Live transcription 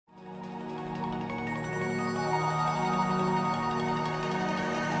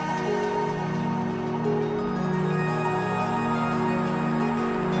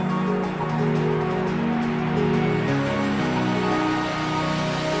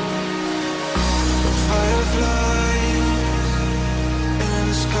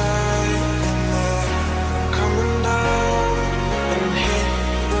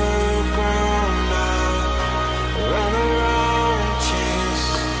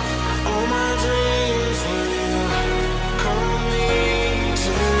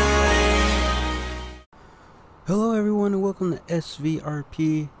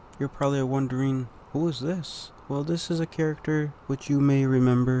SVRP, you're probably wondering, who is this? Well, this is a character which you may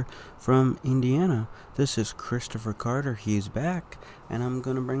remember from Indiana. This is Kristopher Karter. He's back, and I'm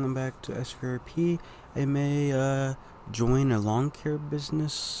gonna bring him back to SVRP. I may join a lawn care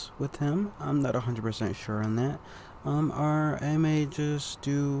business with him. I'm not 100% sure on that. Or I may just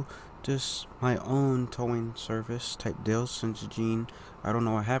do just my own towing service type deal, since Gene, I don't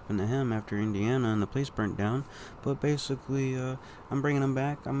know what happened to him after Indiana and the place burnt down, but basically I'm bringing him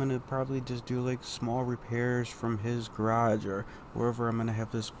back. I'm gonna probably just do like small repairs from his garage or wherever I'm gonna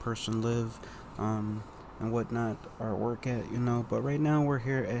have this person live, and whatnot, or work at, but right now we're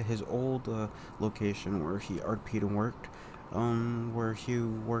here at his old location where he RP'd and worked, where he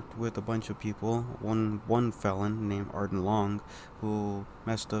worked with a bunch of people. One felon named Arden Long, who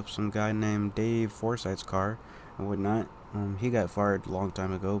messed up some guy named Dave Forsythe's car and whatnot. He got fired a long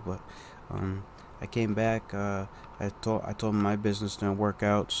time ago, but I came back. I told him my business didn't work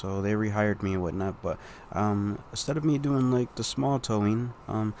out, so they rehired me and whatnot. But instead of me doing like the small towing,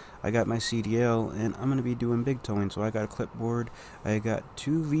 I got my CDL, and I'm gonna be doing big towing. So I got a clipboard. I got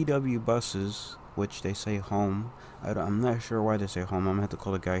 2 VW buses, which they say home. I'm not sure why they say home. I'm gonna have to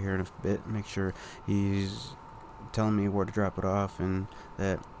call the guy here in a bit, make sure he's telling me where to drop it off and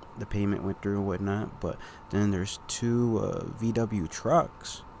that the payment went through and whatnot. But then there's 2 VW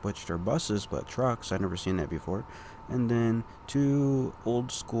trucks, which are buses but trucks. I've never seen that before. And then 2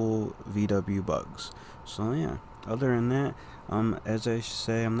 old school VW bugs. So yeah, other than that, as I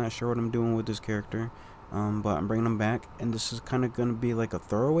say, I'm not sure what I'm doing with this character. But I'm bringing them back, and this is kind of gonna be like a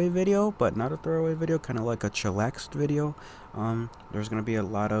throwaway video, but not a throwaway video, kind of like a chillaxed video. There's gonna be a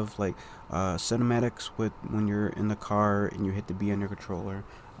lot of like cinematics with when you're in the car and you hit the B on your controller.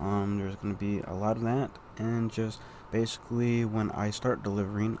 There's gonna be a lot of that, and just basically when I start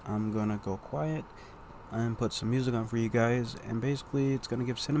delivering, I'm gonna go quiet and put some music on for you guys, and basically it's gonna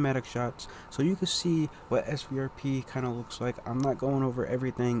give cinematic shots so you can see what SVRP kind of looks like. I'm not going over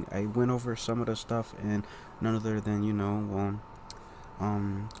everything. I went over some of the stuff, and none other than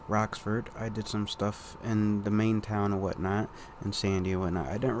Roxford. I did some stuff in the main town and whatnot, and Sandy and whatnot.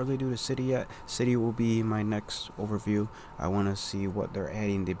 I didn't really do the city yet. City will be my next overview. I want to see what they're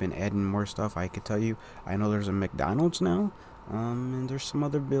adding. They've been adding more stuff. I could tell you, I know there's a McDonald's now, and there's some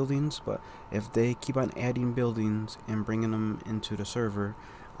other buildings, but if they keep on adding buildings and bringing them into the server,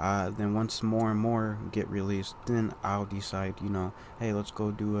 then once more and more get released, then I'll decide, hey, let's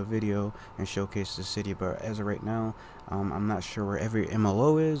go do a video and showcase the city. But as of right now, I'm not sure where every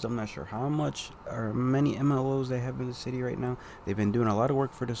MLO is. I'm not sure how much or many MLOs they have in the city right now. They've been doing a lot of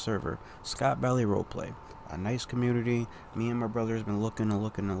work for the server. Scott Valley Roleplay, a nice community. Me and my brother's been looking,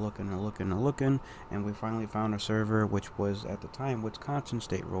 and we finally found a server, which was at the time Wisconsin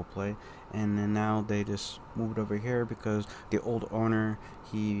State Roleplay, and then now they just moved over here because the old owner,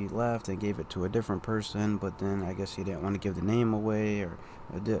 he left and gave it to a different person, but then I guess he didn't want to give the name away, or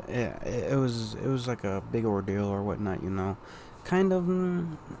it was like a big ordeal or whatnot, kind of.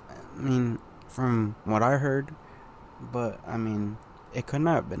 I mean, from what I heard, but I mean, it could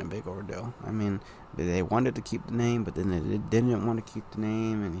not have been a big ordeal. I mean, they wanted to keep the name, but then they didn't want to keep the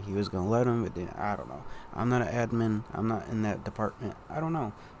name, and he was going to let them, but then, I don't know. I'm not an admin. I'm not in that department. I don't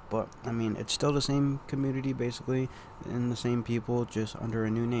know. But, I mean, it's still the same community, basically, and the same people, just under a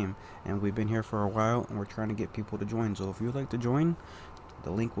new name. And we've been here for a while, and we're trying to get people to join. So if you'd like to join,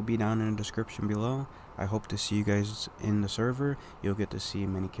 the link will be down in the description below. I hope to see you guys in the server. You'll get to see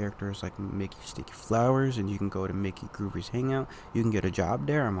many characters like Micky Sticky Flowers, and you can go to Micky Groovy's Hangout. You can get a job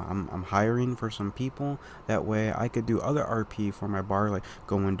there. I'm hiring for some people. That way I could do other RP for my bar, like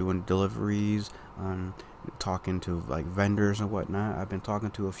going doing deliveries, talking to like vendors and whatnot. I've been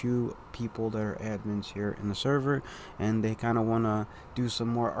talking to a few people that are admins here in the server, and they kind of want to do some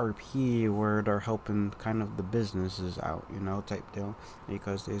more RP where they're helping kind of the businesses out, type deal.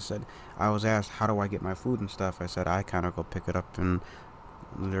 Because they said, I was asked, how do I get my food and stuff? I said, I kind of go pick it up, and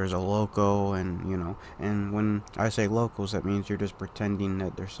there's a loco, and and when I say locals, that means you're just pretending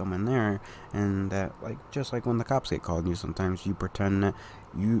that there's someone there, and that, like, just like when the cops get called, sometimes you pretend that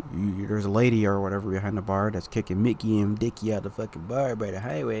you there's a lady or whatever behind the bar that's kicking Micky and Dicky out the fucking bar by the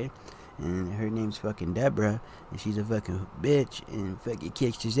highway, and her name's fucking Deborah, and she's a fucking bitch, and fucking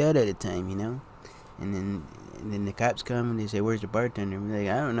kicks us out at the time, and then the cops come and they say, where's the bartender? And we're like,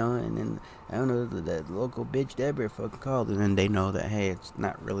 I don't know. And then I don't know, that local bitch Deborah fucking called, and then they know that, hey, it's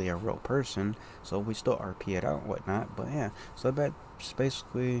not really a real person, so we still RP it out and whatnot. But yeah, so that's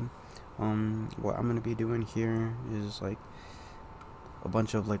basically what I'm gonna be doing here is like a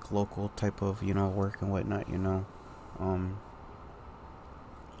bunch of like local type of work and whatnot,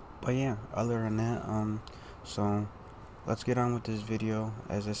 but yeah, other than that, so let's get on with this video.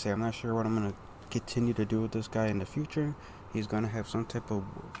 As I say, I'm not sure what I'm gonna continue to do with this guy in the future. He's gonna have some type of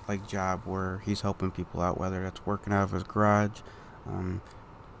like job where he's helping people out, whether that's working out of his garage,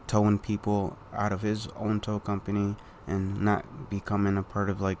 towing people out of his own tow company, and not becoming a part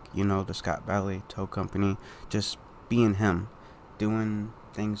of, like, you know, the Scott Valley tow company. Just being him, doing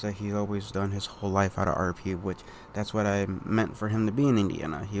things that he's always done his whole life out of RP, which that's what I meant for him to be in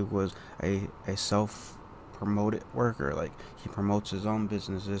Indiana. He was a self promoted worker. Like, he promotes his own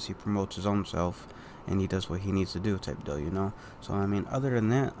businesses, he promotes his own self, and he does what he needs to do type deal, you know. So I mean, other than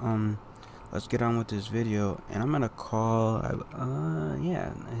that, let's get on with this video. And I'm gonna call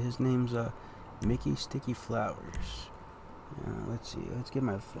yeah, his name's Micky Sticky Flowers. Let's see, let's get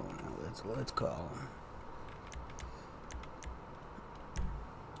my phone out. Let's call him.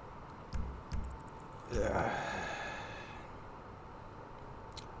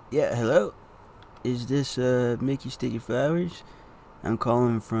 Yeah, hello. Is this Micky Sticky Flowers? I'm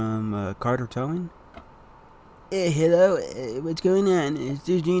calling from Carter Towing. Hey, hello. What's going on? Is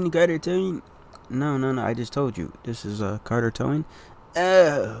this Gene Carter Towing? No, I just told you. This is Carter Towing.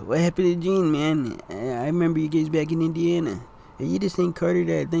 Oh, what happened to Gene, man? I remember you guys back in Indiana. Are you the same Carter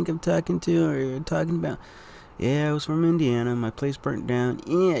that I think I'm talking to or talking about? Yeah, I was from Indiana. My place burnt down.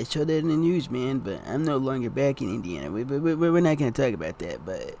 Yeah, I saw that in the news, man. But I'm no longer back in Indiana. We're not gonna talk about that.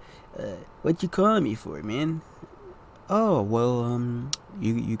 But what you calling me for, man? Oh, well,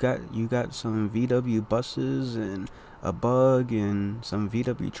 you got some VW buses and a bug and some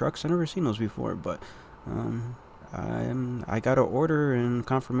VW trucks. I've never seen those before, but I got an order and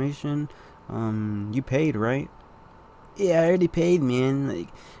confirmation. You paid, right? Yeah, I already paid, man. Like,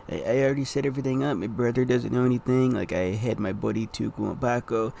 I already set everything up. My brother doesn't know anything. Like, I had my buddy Tuku and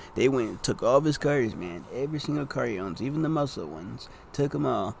Paco. They went and took all of his cars, man. Every single car he owns, even the muscle ones. Took them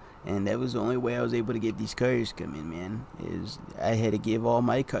all. And that was the only way I was able to get these cars coming, man. Is I had to give all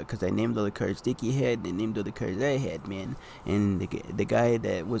my cars, because I named all the cars Dicky had, and I named all the cars I had, man. And the guy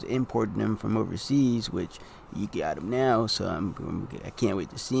that was importing them from overseas, which you got him now, so I can't wait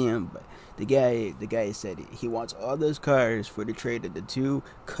to see him. But the guy said he wants all those cars for the trade of the two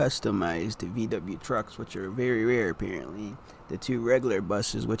customized VW trucks, which are very rare apparently. The two regular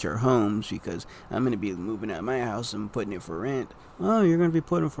buses, which are homes, because I'm going to be moving out of my house and putting it for rent. Oh, you're going to be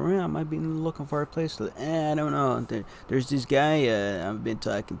putting it for rent? I might be looking for a place to... I don't know. There's this guy I've been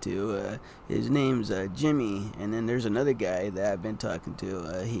talking to. His name's Jimmy. And then there's another guy that I've been talking to.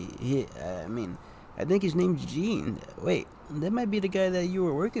 I think his name's Gene. Wait, that might be the guy that you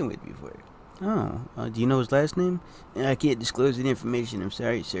were working with before. Oh, do you know his last name? I can't disclose that information. I'm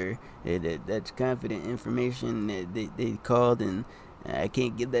sorry, sir. That's confident information. They called, and I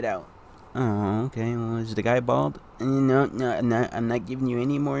can't give that out. Oh, okay. Well, is the guy bald? No, I'm not giving you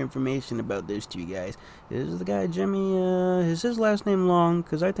any more information about those two guys. Is the guy Jimmy? Is his last name long?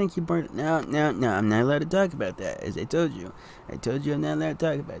 Because I think he burnt. No. I'm not allowed to talk about that. As I told you I'm not allowed to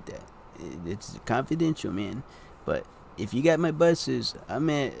talk about that. It's confidential, man. But if you got my buses, I'm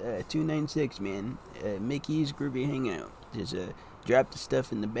at 296, man. Mickey's Groovy Hangout. Just drop the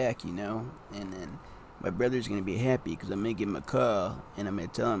stuff in the back, you know. And then my brother's gonna be happy because I'm gonna give him a call and I'm gonna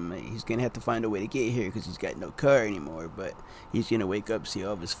tell him he's gonna have to find a way to get here because he's got no car anymore. But he's gonna wake up, see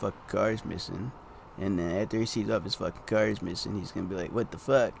all of his fucking cars missing. And then after he sees all of his fucking cars missing, he's gonna be like, what the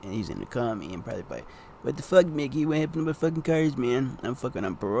fuck? And he's gonna call me and probably like, what the fuck, Mickey? What happened to my fucking cars, man? I'm fucking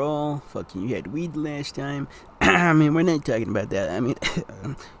on parole. Fucking, you had weed last time. I mean, we're not talking about that. I mean,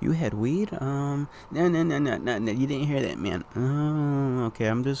 you had weed? No. You didn't hear that, man. Oh, okay.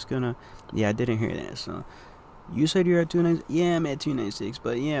 I'm just gonna... Yeah, I didn't hear that, so... You said you're at 296? Yeah, I'm at 296,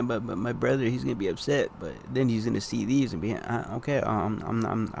 but yeah, but my brother, he's gonna be upset, but then he's gonna see these and be okay.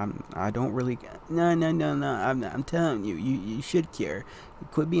 I don't really. No. I'm telling you, you should care.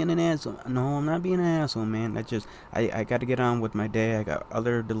 Quit being an asshole. No, I'm not being an asshole, man. I got to get on with my day. I got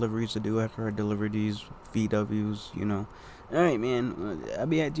other deliveries to do after I deliver these VWs, you know. All right, man. I'll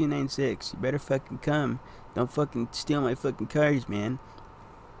be at 296. You better fucking come. Don't fucking steal my fucking cars, man.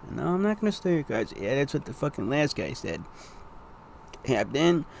 No, I'm not gonna steal your cars. Yeah, that's what the fucking last guy said. Tapped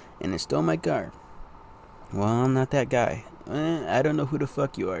in and it stole my car. Well, I'm not that guy. I don't know who the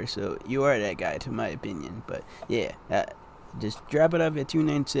fuck you are, so you are that guy, to my opinion. But yeah, just drop it off at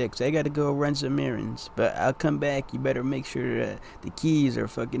 296. I gotta go run some errands, but I'll come back. You better make sure the keys are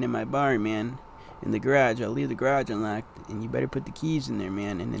fucking in my barn, man. In the garage. I'll leave the garage unlocked, and you better put the keys in there,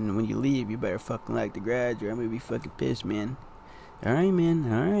 man. And then when you leave, you better fucking lock the garage, or I'm gonna be fucking pissed, man. Alright, man.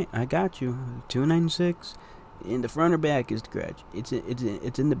 Alright, I got you. 296. In the front or back is the garage? It's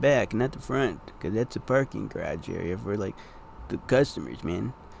in the back, not the front, because that's a parking garage area for, like, the customers,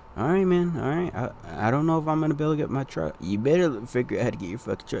 man. Alright, man. Alright. I don't know if I'm gonna be able to get my truck. You better figure out how to get your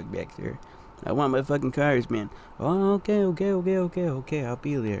fucking truck back there. I want my fucking cars, man. Oh, okay. I'll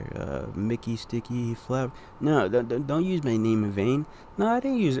be there. Micky, Sticky, Flower. No, don't use my name in vain. No, I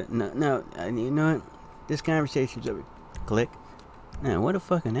didn't use it. No. You know what? This conversation's over. Click. Man, what a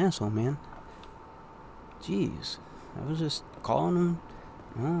fucking asshole, man. Jeez. I was just calling him.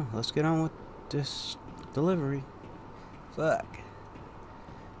 Oh, let's get on with this delivery. Fuck.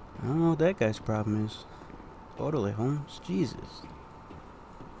 I don't know what that guy's problem is. Totally, Holmes. Jesus.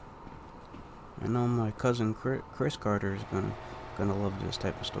 I know my cousin Chris Karter is gonna love this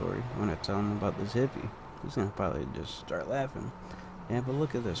type of story. When I tell him about this hippie, he's gonna probably just start laughing. Yeah, but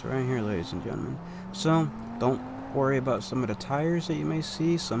look at this right here, ladies and gentlemen. So, don't worry about some of the tires that you may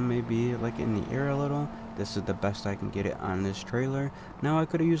see. Some may be like in the air a little. This is the best I can get it on this trailer. Now I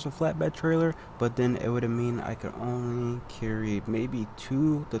could have used a flatbed trailer, but then it would have mean I could only carry maybe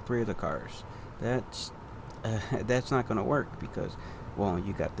 2 to 3 of the cars. That's not gonna work because, well,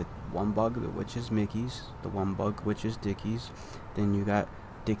 you got the one bug which is Micky's, the one bug which is Dicky's, then you got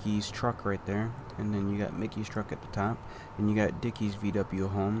Dicky's truck right there, and then you got Micky's truck at the top, and you got Dicky's VW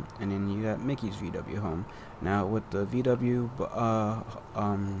home, and then you got Micky's VW home. Now with the VW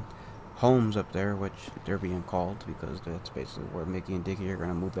homes up there, which they're being called because that's basically where Micky and Dicky are going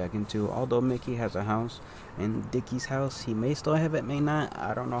to move back into. Although Micky has a house in Dicky's house, he may still have it, may not.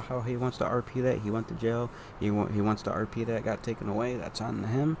 I don't know how he wants to RP that. He went to jail. He wants to RP that, got taken away. That's on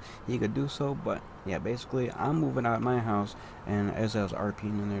him. He could do so, but yeah, basically I'm moving out of my house, and as I was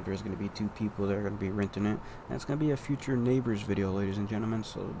RPing in there, there's going to be 2 people that are going to be renting it. That's going to be a future neighbors video, ladies and gentlemen,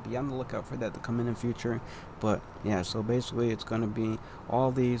 so be on the lookout for that to come in the future. But yeah, so basically it's going to be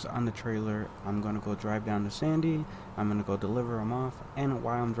all these on the trailer. I'm going to go drive down to Sandy. I'm going to go deliver them off, and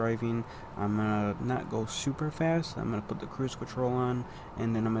while I'm driving, I'm going to not go super fast. I'm going to put the cruise control on,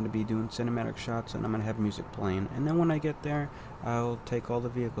 and then I'm going to be doing cinematic shots, and I'm going to have music playing. And then when I get there, I'll take all the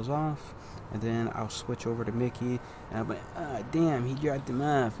vehicles off, and then I'll switch over to Micky, and I'm like, ah, damn, he dropped him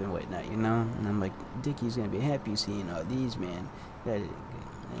off and whatnot, you know? And I'm like, Dicky's gonna be happy seeing all these, man. It's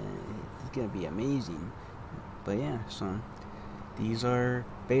gonna be amazing. But yeah, so these are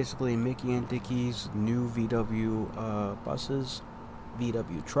basically Micky and Dicky's new VW buses,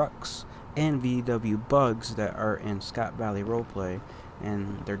 VW trucks, and VW bugs that are in Scott Valley Roleplay.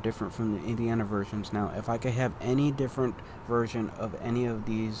 And they're different from the Indiana versions. Now, if I could have any different version of any of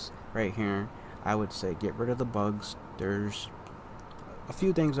these right here, I would say get rid of the bugs. There's a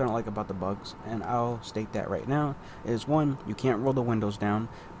few things I don't like about the bugs, and I'll state that right now. Is one, you can't roll the windows down,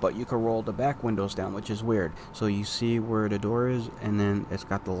 but you can roll the back windows down, which is weird. So you see where the door is, and then it's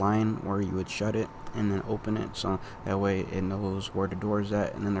got the line where you would shut it and then open it, so that way it knows where the door is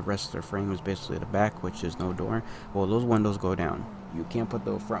at, and then the rest of the frame is basically the back, which is no door. Well, those windows go down. You can't put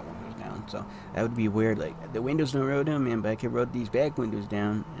the front windows down, so that would be weird. Like, the windows don't roll down, man, but I can roll these back windows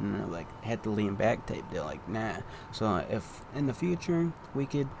down, and like had to lean back type. They're like, nah. So if in the future we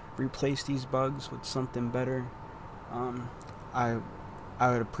could replace these bugs with something better, I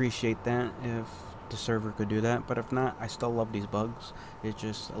would appreciate that if the server could do that. But if not, I still love these bugs. It's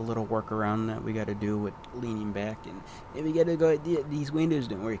just a little workaround that we got to do with leaning back, and if we gotta go, these windows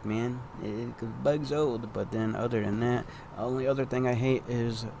don't work, man. Cause bugs old. But then other than that, only other thing I hate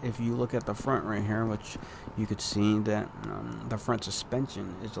is if you look at the front right here, which you could see that the front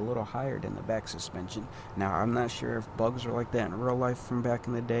suspension is a little higher than the back suspension. Now I'm not sure if bugs are like that in real life from back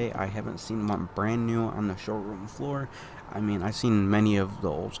in the day. I haven't seen one brand new on the showroom floor. I mean, I've seen many of the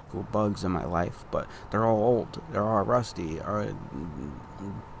old school bugs in my life, but they're all old. They're all rusty. Or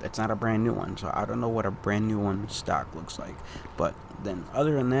it's not a brand new one, so I don't know what a brand new one stock looks like. But then,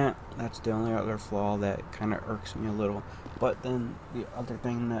 other than that, that's the only other flaw that kind of irks me a little. But then the other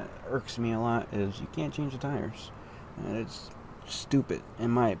thing that irks me a lot is you can't change the tires, and it's stupid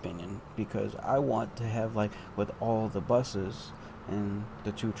in my opinion, because I want to have, like with all the buses and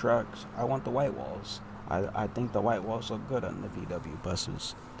the 2 trucks, I want the white walls. I think the white walls look good on the VW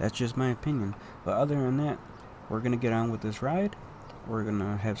buses. That's just my opinion. But other than that, we're going to get on with this ride. We're going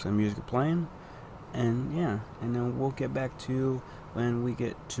to have some music playing. And yeah, and then we'll get back to when we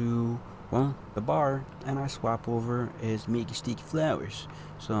get to, well, the bar. And I swap over as Micky Sticky Flowers.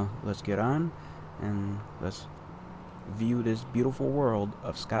 So let's get on and let's view this beautiful world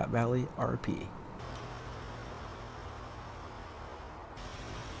of Scott Valley RP.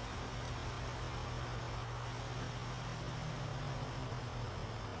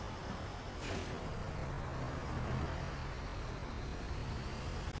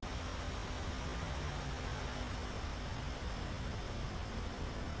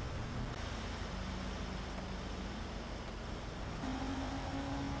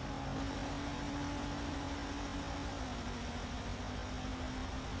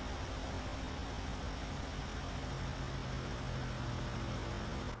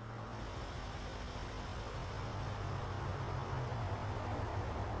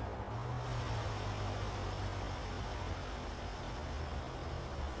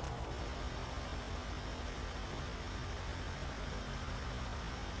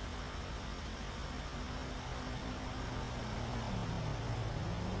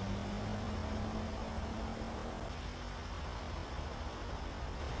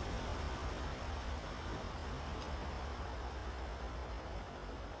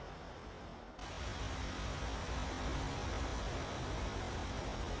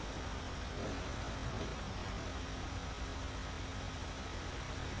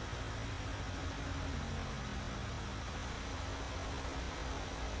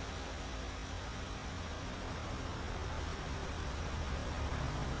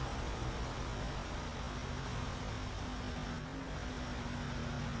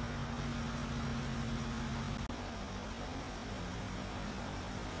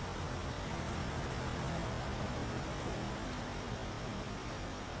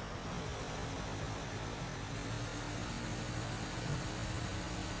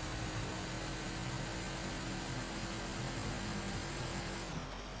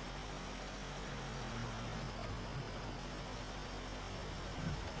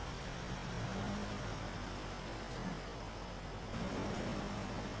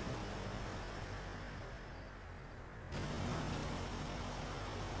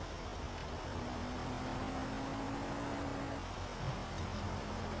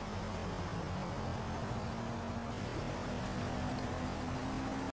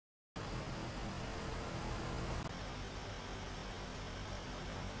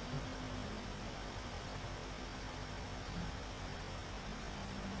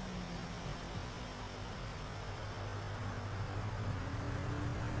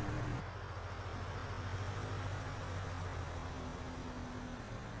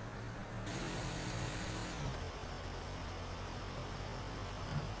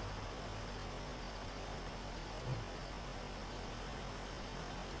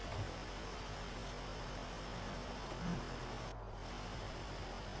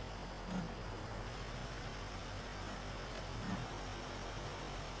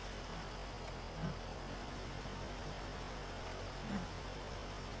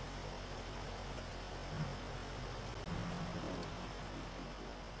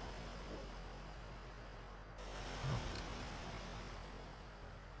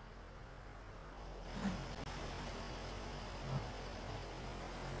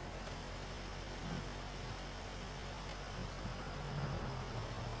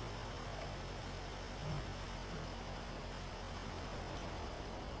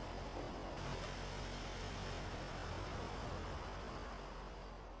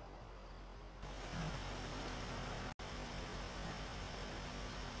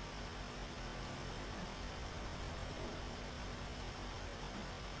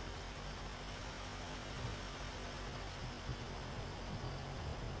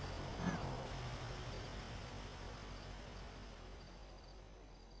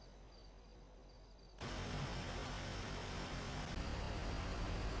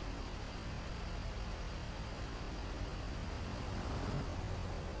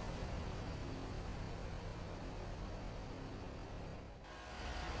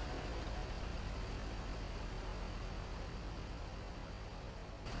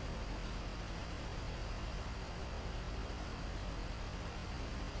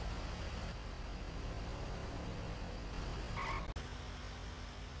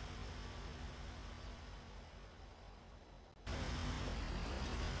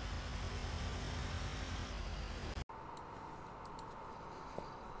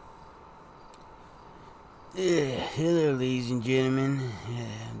 Hello, ladies and gentlemen.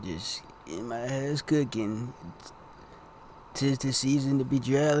 I'm just in my house cooking. Tis the season to be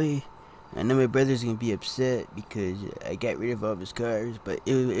jolly. I know my brother's gonna be upset because I got rid of all of his cars, but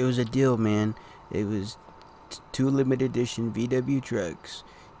it was a deal, man. It was two limited edition VW trucks,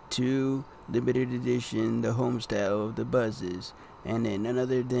 two limited edition the home style of the buses, and then none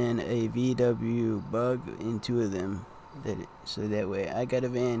other than a VW Bug in two of them. So that way I got a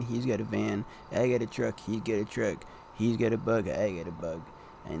van, he's got a van, I got a truck, he's got a truck, he's got a Bug, I got a Bug.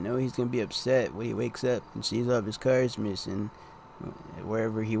 I know he's gonna be upset when he wakes up and sees all of his cars missing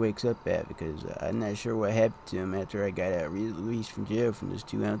wherever he wakes up at, because I'm not sure what happened to him after I got out released from jail from those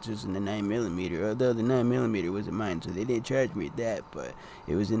 2 ounces and the 9mm. Although the 9mm wasn't mine, so they didn't charge me with that, but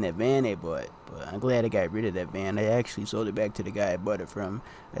it was in that van they bought. But I'm glad I got rid of that van. I actually sold it back to the guy I bought it from.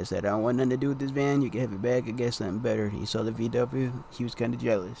 I said, I don't want nothing to do with this van, you can have it back, I guess something better. He saw the VW, he was kind of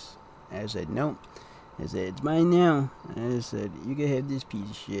jealous. I said, nope. I said, it's mine now. I said, you can have this piece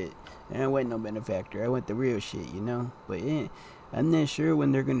of shit. And I wasn't no benefactor, I went the real shit, you know? But yeah, I'm not sure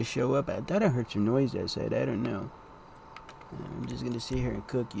when they're gonna show up. I thought I heard some noise outside, I don't know. I'm just gonna sit here and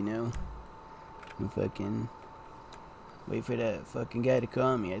cook, you know? And fucking wait for that fucking guy to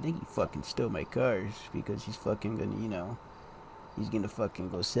call me. I think he fucking stole my cars because he's fucking gonna, you know, he's gonna fucking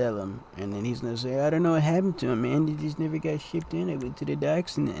go sell them, and then he's gonna say, I don't know what happened to him, man. They just never got shipped in. I went to the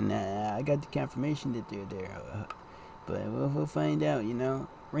docks, and I got the confirmation that they're there. But we'll find out, you know.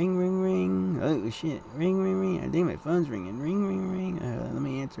 Ring, ring, ring. Oh, shit. Ring, ring, ring. I think my phone's ringing. Ring, ring, ring. Let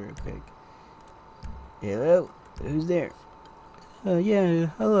me answer real quick. Hello? Who's there? Yeah,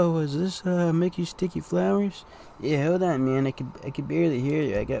 hello. Is this, Mickey Sticky Flowers? Yeah, hold on, man. I could barely hear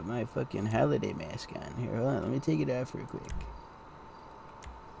you. I got my fucking holiday mask on. Here, hold on. Let me take it off real quick.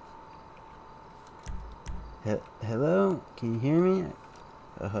 Hello? Can you hear me?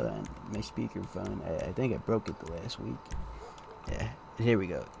 Oh, hold on. My speakerphone. I think I broke it the last week. Yeah. Here we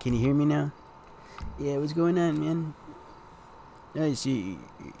go. Can you hear me now? Yeah, what's going on, man? I see.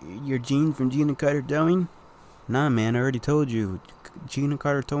 You're Gene from Gene and Carter Towing? Nah, man. I already told you. Gene and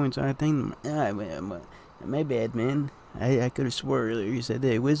Carter Towing's not a thing. My bad, man. I could have swore earlier you said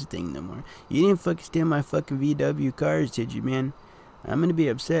that it was a thing no more. You didn't fucking steal my fucking VW cars, did you, man? I'm gonna be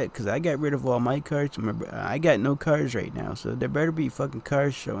upset because I got rid of all my cars. I got no cars right now, so there better be fucking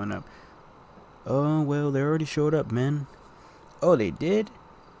cars showing up. Oh, well, they already showed up, man. Oh, they did?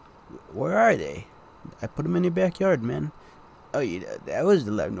 Where are they? I put them in the backyard, man. Oh, yeah, that was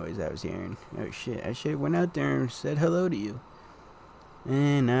the loud noise I was hearing. Oh, shit. I should have went out there and said hello to you.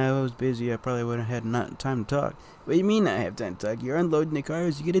 And I was busy. I probably wouldn't have had not time to talk. What do you mean I have time to talk? You're unloading the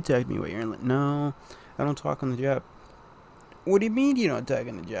cars. You get to talk to me while you're unloading. No, I don't talk on the job. What do you mean you don't talk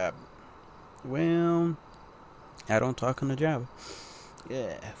on the job? Well, I don't talk on the job.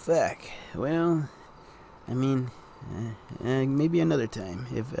 Yeah, fuck. Well, I mean, maybe another time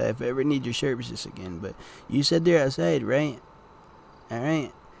if I ever need your services again. But you said they're outside, right? All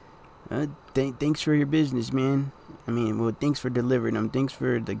right. Thanks for your business, man. I mean, well, thanks for delivering them. Thanks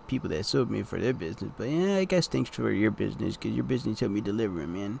for the people that sold me for their business. But yeah, I guess thanks for your business, because your business helped me deliver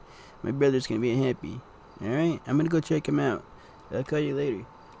them, man. My brother's gonna be happy. All right, I'm gonna go check him out. I'll call you later.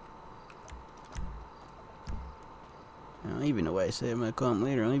 I don't even know why I said I'm gonna call him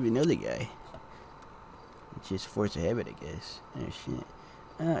later. I don't even know the guy. It's just force of habit, I guess. Oh shit.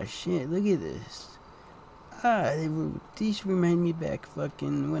 Oh shit, look at this. These remind me back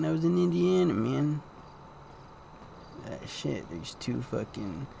fucking when I was in Indiana, man. Ah shit, there's two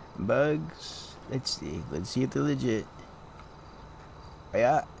fucking bugs. Let's see if they're legit.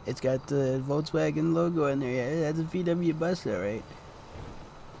 Yeah, it's got the Volkswagen logo in there. Yeah, that's a VW bus, though, right?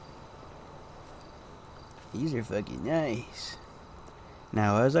 These are fucking nice.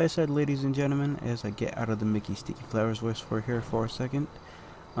 Now, as I said, ladies and gentlemen, as I get out of the Mickey Sticky Flowers voice for here for a second,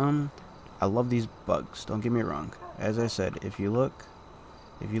 I love these bugs. Don't get me wrong. As I said, if you look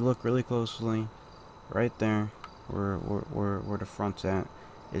really closely, right there, where the front's at,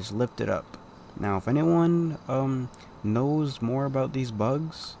 is lifted up. Now, if anyone knows more about these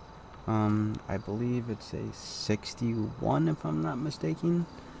bugs, I believe it's a 61, if I'm not mistaken.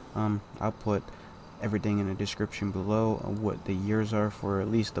 I'll put everything in the description below of what the years are for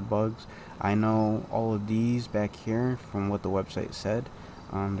at least the bugs. I know all of these back here from what the website said.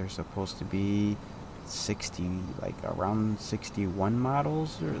 They're supposed to be 60, like around 61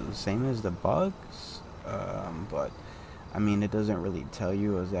 models, or the same as the bugs. But I mean, it doesn't really tell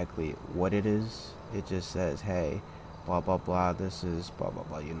you exactly what it is. It just says, hey, blah blah blah, this is blah blah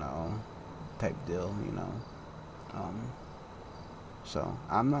blah, you know, type deal, you know. So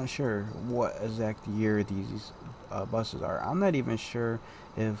I'm not sure what exact year these buses are. I'm not even sure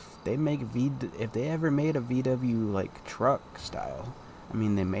if if they ever made a VW like truck style. I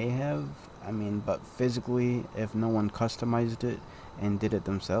mean, they may have. I mean, but physically, if no one customized it and did it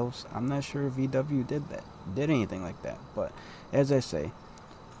themselves, I'm not sure if VW did anything like that. But as I say,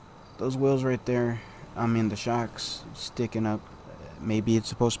 those wheels right there, I mean, the shocks sticking up. Maybe it's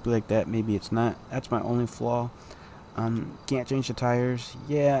supposed to be like that. Maybe it's not. That's my only flaw. Can't change the tires.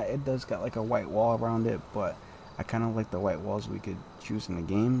 Yeah, it does got like a white wall around it, but I kind of like the white walls we could choose in the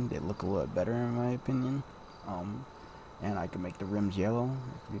game. They look a little better in my opinion. Um, and I can make the rims yellow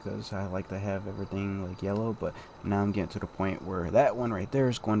because I like to have everything like yellow. But now I'm getting to the point where that one right there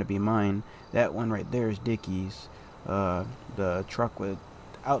is going to be mine. That one right there is Dicky's. The truck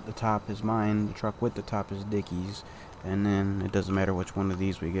without the top is mine. The truck with the top is Dicky's. And then it doesn't matter which one of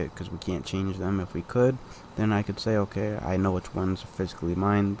these we get because we can't change them. If we could, then I could say, okay, I know which one's physically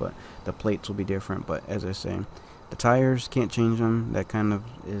mine, but the plates will be different. But as I say, the tires, can't change them. That kind of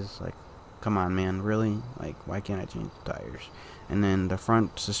is like, come on, man, really? Like, why can't I change the tires? And then the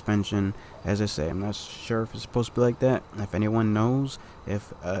front suspension, as I say, I'm not sure if it's supposed to be like that. If anyone knows,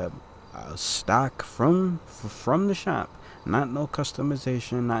 if stock from the shop, not no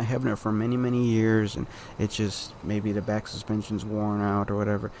customization, not having it for many years, and it's just maybe the back suspension's worn out or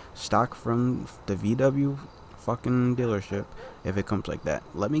whatever, stock from the VW fucking dealership, if it comes like that,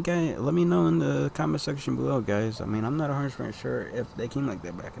 let me know in the comment section below, guys. I mean, I'm not 100% sure if they came like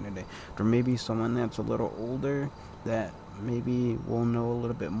that back in the day. Or maybe someone that's a little older that maybe will know a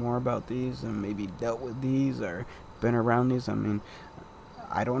little bit more about these and maybe dealt with these or been around these. I mean,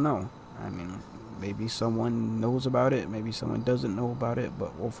 I don't know. I mean, maybe someone knows about it, maybe someone doesn't know about it,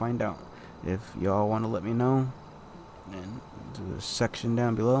 but we'll find out. If y'all want to let me know, in the section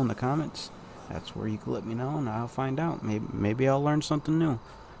down below in the comments, that's where you can let me know, and I'll find out. Maybe I'll learn something new.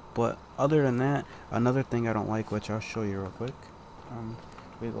 But other than that, another thing I don't like, which I'll show you real quick.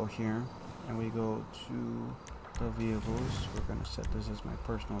 We go here, and we go to the vehicles. We're gonna set this as my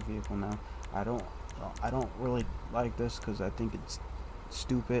personal vehicle now. I don't really like this because I think it's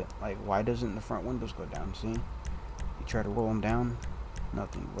stupid. Like, why doesn't the front windows go down? See, you try to roll them down,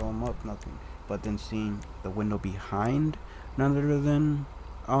 nothing. Roll them up, nothing. But then seeing the window behind, none other than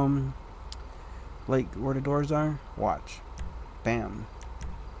like where the doors are, watch, bam,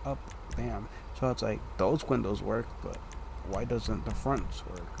 up, bam. So it's like those windows work, but why doesn't the fronts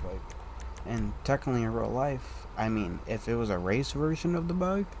work? Like, and technically in real life, I mean, if it was a race version of the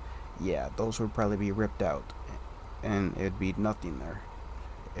bug, yeah, those would probably be ripped out and it'd be nothing there.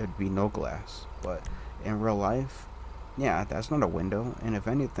 It would be no glass. But in real life, yeah, that's not a window. And if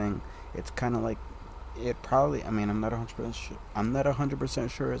anything, it's kind of like it probably. I mean, I'm not 100% sure. I'm not 100%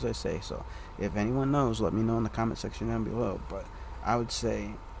 sure, as I say. So if anyone knows, let me know in the comment section down below. But I would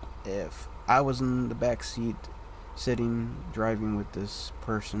say if I was in the back seat, sitting driving with this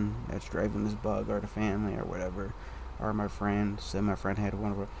person that's driving this bug, or the family or whatever, or my friend, say my friend had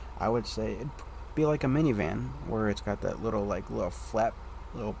one of them, I would say it'd be like a minivan where it's got that little little flap,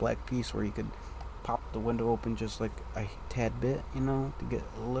 little black piece where you could pop the window open just like a tad bit, you know, to get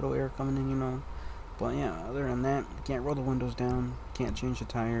a little air coming in, you know. But yeah, other than that, you can't roll the windows down, can't change the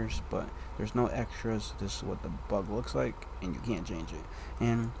tires, but there's no extras. This is what the bug looks like, and you can't change it.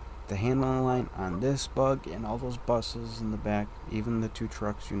 And the handling line on this bug and all those buses in the back, even the two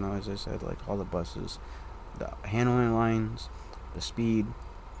trucks, you know, as I said, like all the buses, the handling lines, the speed,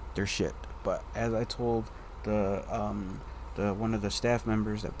 they're shit. But as I told the one of the staff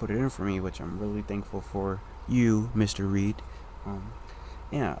members that put it in for me, which I'm really thankful for you, Mr. Reed.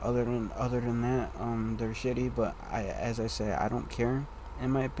 Yeah, other than that, they're shitty. But as I say, I don't care,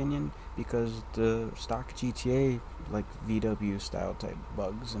 in my opinion, because the stock GTA like VW style type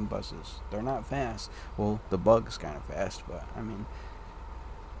bugs and buses, they're not fast. Well, the bug's kind of fast, but I mean,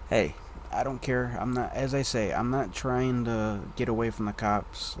 hey, I don't care. I'm not, as I say, I'm not trying to get away from the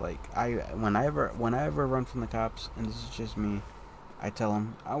cops. Like, when I ever run from the cops, and this is just me, I tell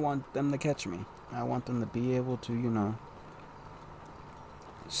them I want them to catch me. I want them to be able to, you know,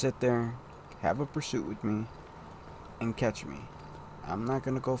 sit there, have a pursuit with me, and catch me. I'm not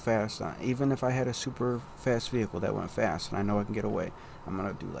gonna go fast. Even if I had a super fast vehicle that went fast and I know I can get away, I'm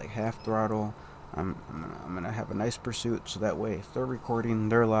gonna do like half throttle. I'm gonna have a nice pursuit, so that way if they're recording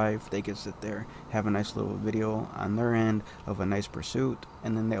their live, they can sit there, have a nice little video on their end of a nice pursuit,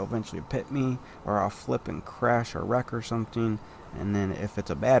 and then they'll eventually pit me, or I'll flip and crash or wreck or something. And then if it's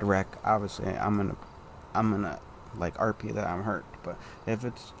a bad wreck, obviously I'm gonna like RP that I'm hurt. But if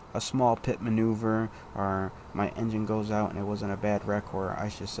it's a small pit maneuver, or my engine goes out and it wasn't a bad wreck, or I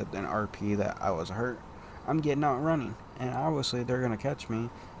should sit there and RP that I was hurt, I'm getting out running. And obviously they're gonna catch me.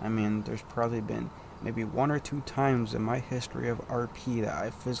 I mean, there's probably been maybe 1 or 2 times in my history of RP that I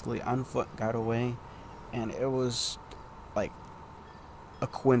physically on foot got away, and it was like a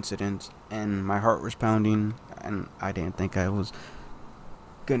coincidence, and my heart was pounding, and I didn't think I was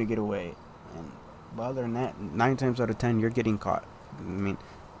gonna get away. And but other than that, 9 times out of 10, you're getting caught. I mean,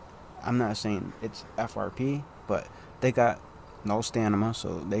 I'm not saying it's FRP, but they got no stamina,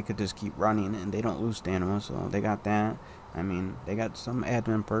 so they could just keep running, and they don't lose stamina, so they got that. I mean, they got some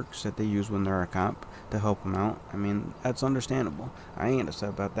admin perks that they use when they're a cop to help them out. I mean, that's understandable. I ain't upset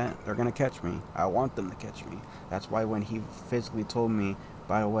about that. They're gonna catch me. I want them to catch me. That's why when he physically told me,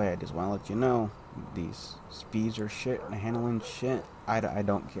 by the way, I just want to let you know, these speeds are shit and handling shit, I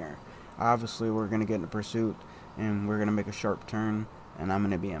don't care. Obviously, we're gonna get in a pursuit, and we're gonna make a sharp turn, and I'm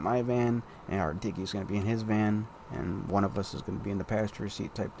gonna be in my van, and our Dicky's gonna be in his van, and one of us is gonna be in the passenger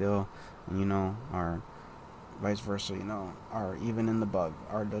seat type deal, and our vice versa, or even in the bug,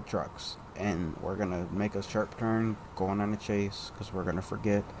 are the trucks. And we're gonna make a sharp turn, going on a chase, because we're gonna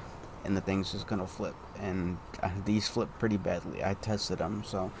forget, and the thing's just gonna flip. And these flip pretty badly. I tested them,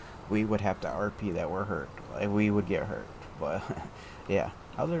 so we would have to RP that we're hurt. Like, we would get hurt. But yeah.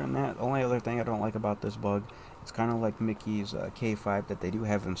 Other than that, the only other thing I don't like about this bug, it's kind of like Micky's K5 that they do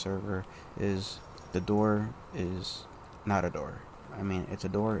have in server, is the door is not a door. I mean, it's a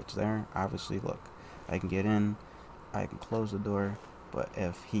door, it's there. Obviously, look, I can get in, I can close the door, but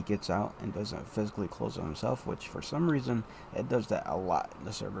if he gets out and doesn't physically close it himself, which for some reason, it does that a lot in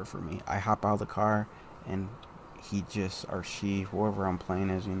the server for me. I hop out of the car, and he just, or she, whoever I'm playing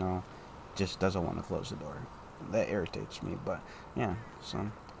is, just doesn't want to close the door. That irritates me, but yeah,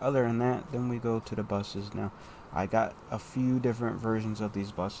 so other than that, then we go to the buses. Now, I got a few different versions of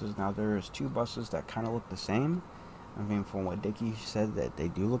these buses. Now, there's 2 buses that kind of look the same. I mean, from what Dicky said, that they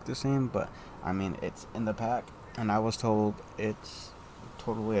do look the same, but I mean, it's in the pack, and I was told it's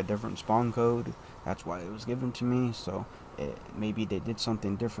totally a different spawn code. That's why it was given to me. So maybe they did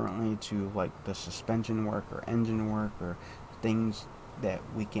something differently to like the suspension work or engine work or things that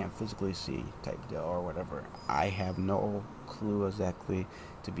we can't physically see type deal or whatever. I have no clue exactly,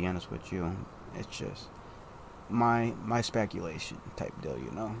 to be honest with you. It's just my speculation type deal,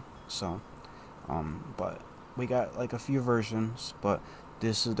 So but we got like a few versions, but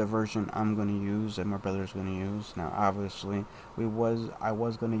this is the version I'm gonna use and my brother's gonna use. Now, obviously, I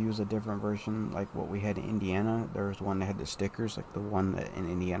was gonna use a different version, like what we had in Indiana. There was one that had the stickers, like the one that in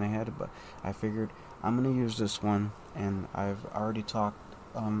Indiana had, but I figured I'm gonna use this one, and I've already talked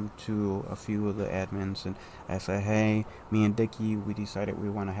to a few of the admins, and I said, hey, me and Dicky, we decided we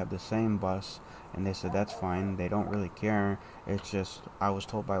want to have the same bus, and they said that's fine. They don't really care. It's just, I was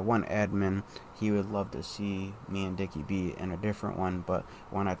told by one admin he would love to see me and Dicky be in a different one, but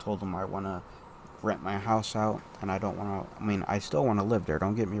when I told him I want to rent my house out, and I don't want to, I mean, I still want to live there,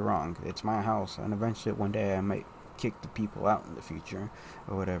 don't get me wrong, it's my house, and eventually one day I might kick the people out in the future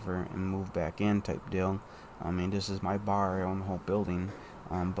or whatever and move back in type deal. I mean, this is my bar, I own the whole building,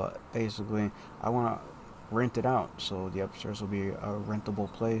 but basically I want to rent it out, so the upstairs will be a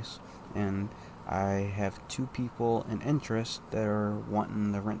rentable place, and I have 2 people in interest that are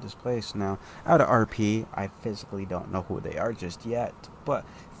wanting to rent this place. Now, out of RP, I physically don't know who they are just yet, but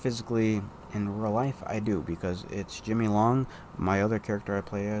physically in real life I do, because it's Jimmy Long, my other character I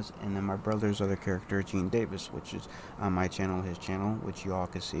play as, and then my brother's other character, Gene Davis, which is on my channel, his channel, which you all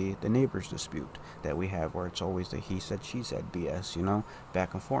can see the neighbors dispute that we have, where it's always the he said she said BS,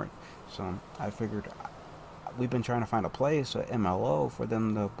 back and forth. So I figured, we've been trying to find a place, a MLO, for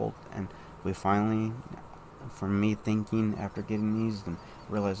them to both, and we finally, from me thinking after getting these and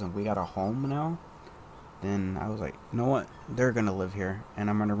realizing we got a home now, then I was like, you know what, they're gonna live here and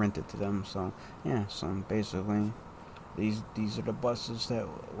I'm gonna rent it to them. So yeah, so basically these are the buses that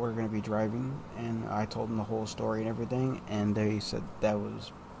we're gonna be driving, and I told them the whole story and everything, and they said that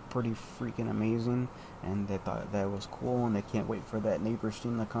was pretty freaking amazing, and they thought that was cool, and they can't wait for that neighbor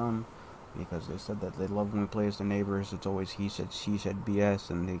scene to come, because they said that they love when we play as the neighbors. It's always he said she said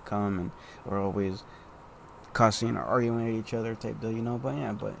BS, and they come and we're always cussing or arguing at each other type deal, but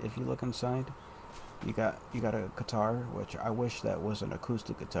yeah, but if you look inside, you got a guitar, which I wish that was an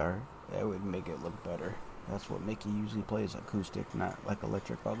acoustic guitar. That would make it look better. That's what Micky usually plays, acoustic, not like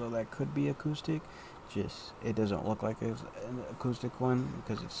electric, although that could be acoustic, just it doesn't look like it's an acoustic one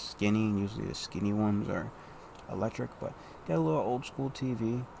because it's skinny, and usually the skinny ones are electric. But got a little old school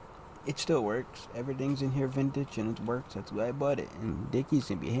TV. It still works. Everything's in here vintage and it works. That's why I bought it. And Dicky's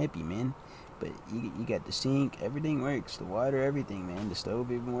gonna be happy, man. But you got the sink, everything works. The water, everything, man. The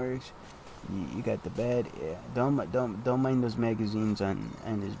stove even works. You got the bed. Yeah, don't mind those magazines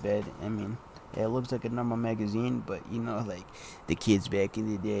on his bed. I mean, yeah, it looks like a normal magazine, but you know, like the kids back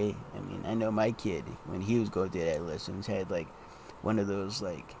in the day. I mean, I know my kid when he was going through that lessons had like one of those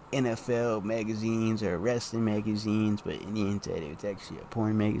like NFL magazines or wrestling magazines, but in the inside it was actually a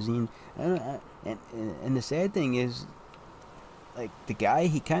porn magazine. And the sad thing is, like the guy,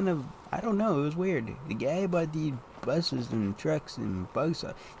 he kind of, I don't know, it was weird. The guy about the buses and trucks and bugs,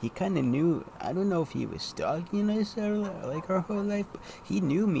 he kind of knew. I don't know if he was stalking us or like our whole life, but he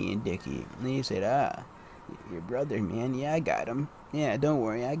knew me and Dicky. And he said, your brother, man, yeah, I got him. Yeah, don't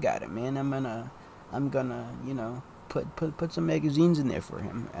worry, I got him, man. I'm gonna, you know, put some magazines in there for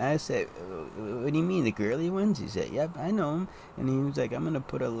him. I said, what do you mean, the girly ones? He said, yep, I know him. And he was like, I'm gonna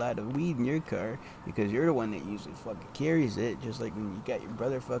put a lot of weed in your car because you're the one that usually fucking carries it, just like when you got your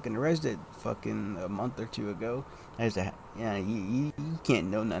brother fucking arrested fucking a month or two ago. I said, yeah, you can't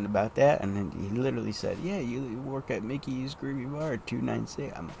know nothing about that. And then he literally said, yeah, you work at Mickey's Groovy Bar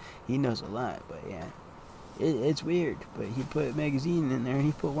 296. He knows a lot, but yeah. It's weird, but he put a magazine in there and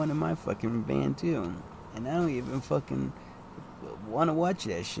he put one in my fucking van too. And I don't even fucking want to watch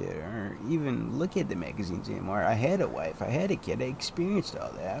that shit or even look at the magazines anymore. I had a wife, I had a kid, I experienced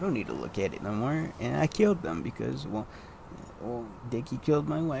all that. I don't need to look at it no more. And I killed them because, well Dicky killed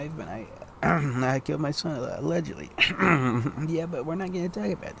my wife and I killed my son allegedly. Yeah, but we're not gonna talk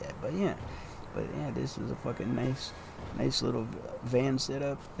about that. But yeah, this is a fucking nice little van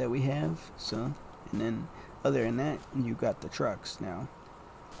setup that we have. So, and then other than that, you got the trucks now.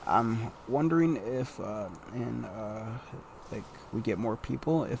 I'm wondering if, like, we get more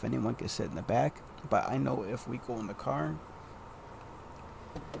people, if anyone can sit in the back. But I know if we go in the car,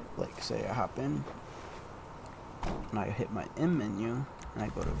 like, say I hop in, and I hit my M menu, and I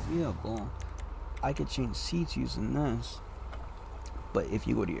go to vehicle, I could change seats using this. But if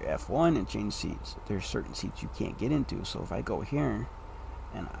you go to your F1 and change seats, there's certain seats you can't get into. So if I go here,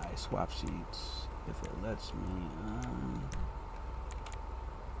 and I swap seats, if it lets me,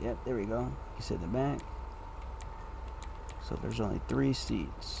 yep, there we go. You sit in the back. So there's only 3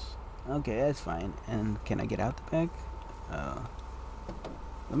 seats. Okay, that's fine. And can I get out the back?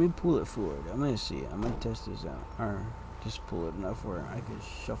 Let me pull it forward. I'm gonna see. I'm gonna test this out. Or just pull it enough where I can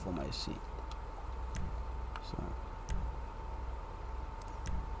shuffle my seat. So.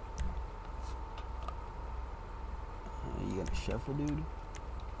 You gonna shuffle, dude?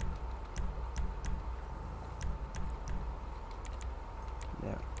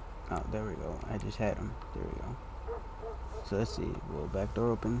 There. Oh, there we go. I just had him. There we go. So let's see. Will back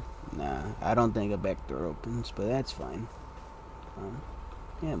door open? Nah, I don't think a back door opens, but that's fine.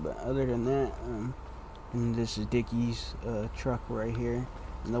 Yeah, but other than that, and this is Dicky's truck right here.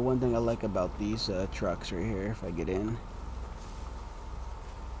 And the one thing I like about these trucks right here, if I get in,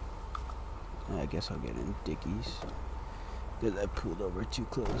 I guess I'll get in Dicky's because I pulled over too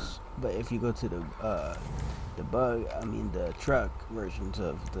close. But if you go to the truck versions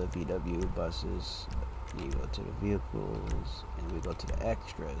of the VW buses, you go to the vehicles, and we go to the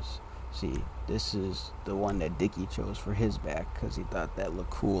extras. See, this is the one that Dicky chose for his back because he thought that looked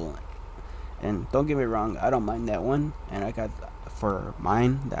cool. And don't get me wrong, I don't mind that one. And I got, for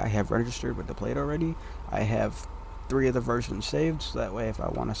mine that I have registered with the plate already, I have 3 of the versions saved. So that way if I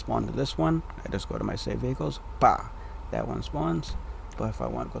want to spawn to this one, I just go to my save vehicles, bah, that one spawns. But if I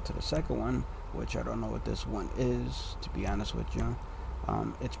want to go to the second one, which I don't know what this one is, to be honest with you,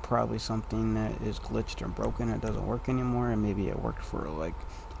 it's probably something that is glitched or broken. It doesn't work anymore, and maybe it worked for like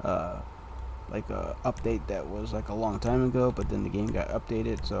a update that was like a long time ago, but then the game got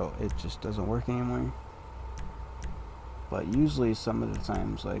updated, so it just doesn't work anymore. But usually some of the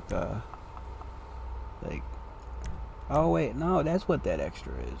times, like oh wait, no, that's what that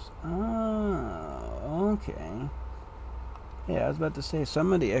extra is. Oh, okay. Yeah, I was about to say,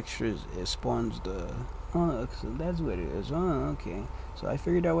 some of the extras, it spawns the, oh, so that's what it is. Oh, okay. So I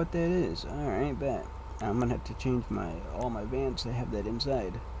figured out what that is. Alright, bet. I'm gonna have to change all my vans to have that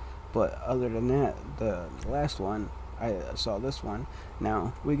inside. But other than that, the last one, I saw this one.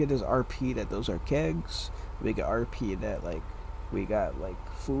 Now, we get this RP that those are kegs. We get RP that, like, we got, like,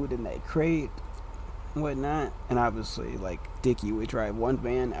 food in that crate and whatnot. And obviously, like, Dicky would drive one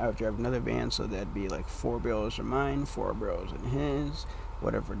van, I would drive another van, so that'd be, like, 4 barrels in mine, 4 barrels in his,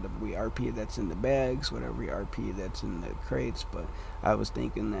 whatever we RP that's in the bags, whatever we RP that's in the crates. But I was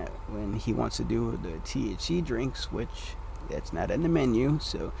thinking that when he wants to do the THC drinks, which that's not in the menu,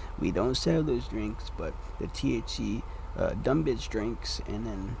 so we don't sell those drinks, but the THC dumb bitch drinks, and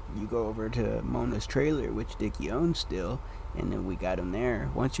then you go over to Mona's trailer, which Dicky owns still, and then we got him there.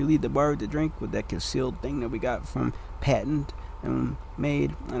 Once you leave the bar with the drink with that concealed thing that we got from Patent, and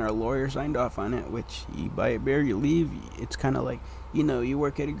made, and our lawyer signed off on it. Which you buy a beer, you leave. It's kind of like, you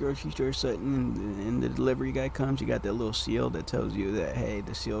work at a grocery store setting, and the delivery guy comes. You got that little seal that tells you that, hey,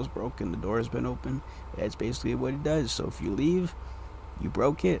 the seal's broken, the door's been open. That's basically what it does. So if you leave, you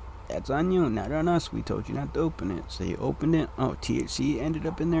broke it. That's on you, not on us. We told you not to open it. So you opened it. Oh, THC ended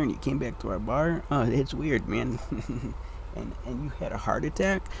up in there, and you came back to our bar. Oh, it's weird, man. and you had a heart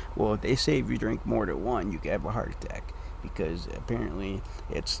attack. Well, they say if you drink more than one, you can have a heart attack, because apparently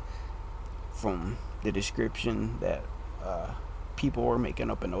it's from the description that people were making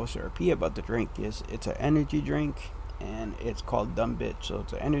up an SVRP about the drink. Is it's an energy drink, and it's called Dumb Bitch. So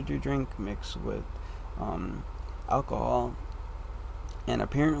it's an energy drink mixed with alcohol. And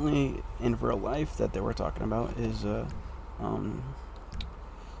apparently, in real life, that they were talking about is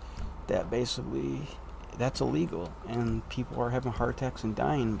that basically that's illegal, and people are having heart attacks and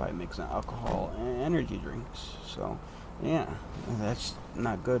dying by mixing alcohol and energy drinks. So, yeah, that's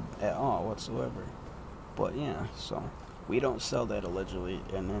not good at all whatsoever. But yeah, so we don't sell that allegedly.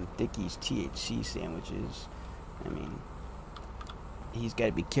 And then Dicky's THC sandwiches, I mean, he's got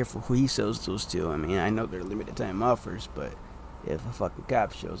to be careful who he sells those to. I mean, I know they're limited time offers, but if a fucking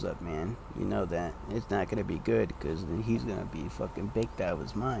cop shows up, man, you know that it's not gonna be good, because then he's gonna be fucking baked out of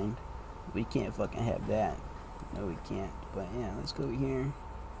his mind. We can't fucking have that. No, we can't. But yeah, let's go here.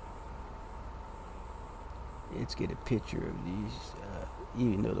 Let's get a picture of these,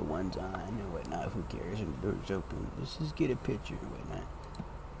 even though the one's on and whatnot. Who cares? And the door's open. Let's just get a picture and whatnot.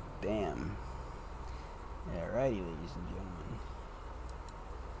 Bam. Alrighty, ladies and gentlemen.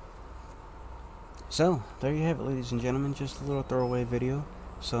 So, there you have it, ladies and gentlemen, just a little throwaway video.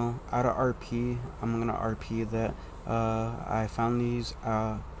 So, out of RP, I'm going to RP that I found these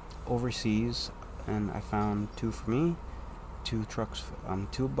overseas, and I found 2 for me, 2 trucks,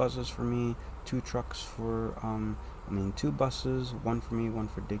 2 buses for me, 2 trucks for, 2 buses, 1 for me, 1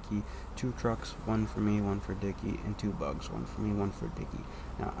 for Dicky, 2 trucks, 1 for me, 1 for Dicky, and 2 bugs, 1 for me, 1 for Dicky.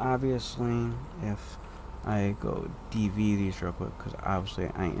 Now, obviously, if I go DV these real quick, because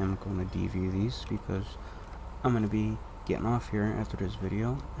obviously I am going to DV these, because I'm going to be getting off here after this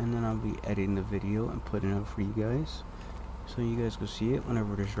video, and then I'll be editing the video and putting it up for you guys, so you guys can see it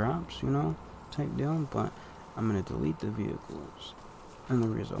whenever this drops, type deal. But I'm going to delete the vehicles, and the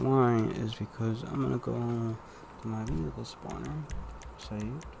reason why is because I'm going to go to my vehicle spawner,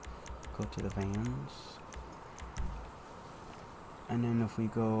 save, go to the vans, and then if we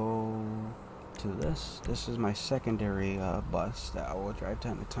go to this is my secondary bus that I will drive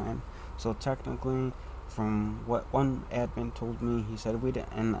time to time. So technically, from what one admin told me, he said we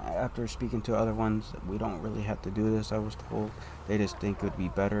didn't, and after speaking to other ones, we don't really have to do this. I was told they just think it would be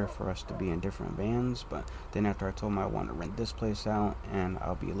better for us to be in different vans. But then after I told them I want to rent this place out, and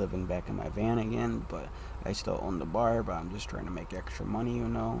I'll be living back in my van again, but I still own the bar, but I'm just trying to make extra money,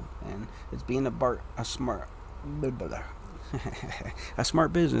 and it's being a smart a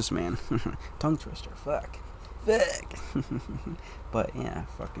smart businessman. Tongue twister. Fuck. But yeah,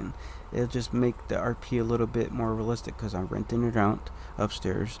 fucking, it'll just make the RP a little bit more realistic, because I'm renting it out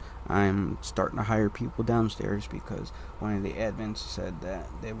upstairs. I'm starting to hire people downstairs, because one of the admins said that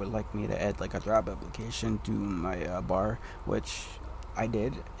they would like me to add like a job application to my bar, which I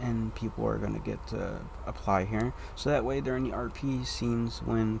did, and people are going to get to apply here. So that way during the RP scenes,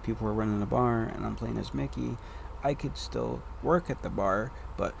 when people are running the bar and I'm playing as Micky, I could still work at the bar,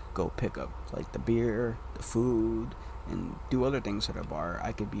 but go pick up like the beer, the food, and do other things at the bar.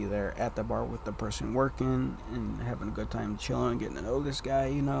 I could be there at the bar with the person working and having a good time chilling, getting to know this guy,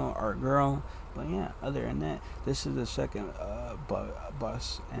 or girl. But yeah, other than that, this is the second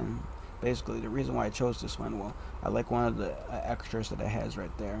bus, and basically the reason why I chose this one, well, I like one of the extras that it has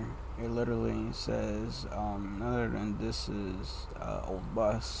right there. It literally says, other than this is old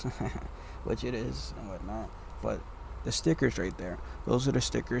bus, which it is and whatnot. But the stickers right there, those are the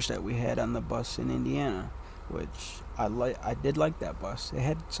stickers that we had on the bus in Indiana, which I did like that bus. It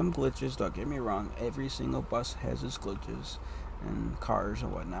had some glitches, don't get me wrong. Every single bus has its glitches, and cars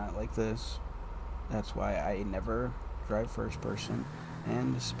and whatnot like this. That's why I never drive first person,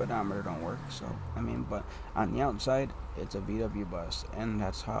 and the speedometer don't work. So but on the outside, it's a VW bus, and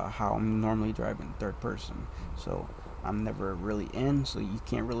that's how I'm normally driving third person. So I'm never really in, so you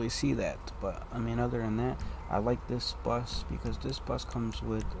can't really see that. But other than that, I like this bus, because this bus comes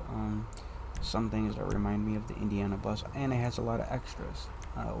with some things that remind me of the Indiana bus, and it has a lot of extras.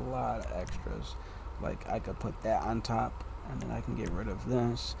 Like I could put that on top, and then I can get rid of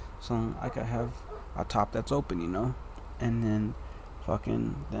this, so I could have a top that's open, and then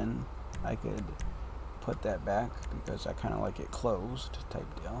then I could put that back, because I kind of like it closed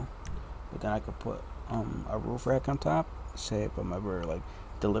type deal. But then I could put a roof rack on top, say if I'm ever like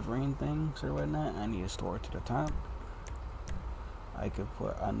delivering things or whatnot, I need to store it to the top. I could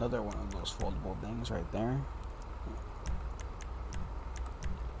put another one of those foldable things right there.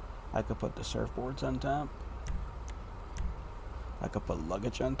 I could put the surfboards on top. I could put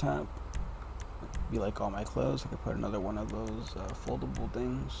luggage on top. Be like all my clothes. I could put another one of those foldable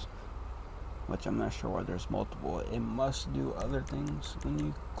things, which I'm not sure why there's multiple. It must do other things when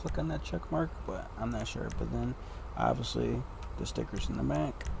you click on that check mark, but I'm not sure. But then obviously the stickers in the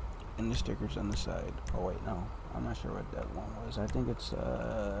back and the stickers on the side. Oh wait, no, I'm not sure what that one was. I think it's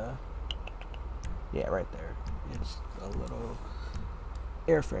yeah, right there. It's a little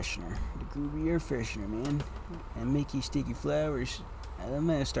air freshener, the groovy air freshener, man. And Micky sticky flowers. I'm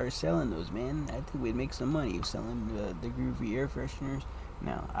gonna start selling those, man. I think we'd make some money selling the groovy air fresheners.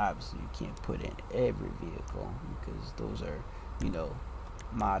 Now, obviously, you can't put in every vehicle because those are, you know,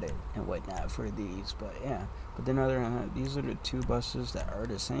 modded and whatnot for these. But yeah, but then other than that, these are the two buses that are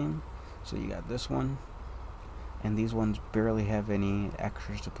the same. So you got this one, and these ones barely have any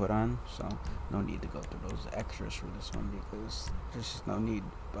extras to put on, so no need to go through those extras for this one because there's just no need.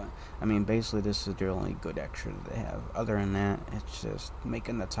 But I mean, basically this is the only good extra that they have. Other than that, it's just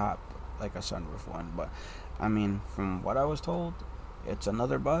making the top like a sunroof one. But I mean, from what I was told, it's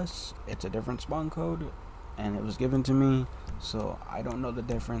another bus, it's a different spawn code, and it was given to me, so I don't know the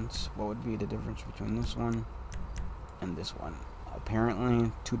difference. What would be the difference between this one and this one?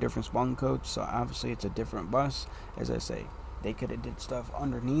 Apparently two different spawn codes, so obviously it's a different bus. As I say, they could have did stuff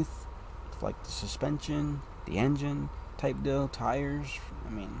underneath, like the suspension, the engine type deal, tires. I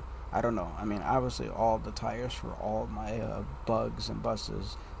mean, I don't know. I mean, obviously all the tires for all my bugs and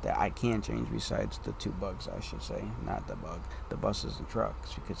buses that I can change, besides the two bugs, I should say, not the bug, the buses and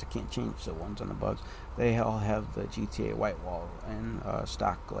trucks, because I can't change the ones on the bugs. They all have the GTA white wall and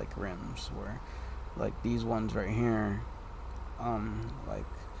stock like rims, where like these ones right here, like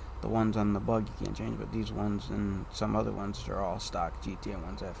the ones on the bug you can't change, but these ones and some other ones are all stock GTA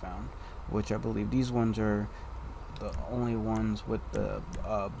ones I found, which I believe these ones are the only ones with the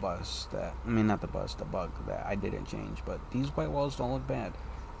bus that, I mean not the bus, the bug that I didn't change. But these white walls don't look bad,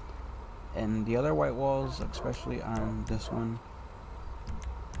 and the other white walls, especially on this one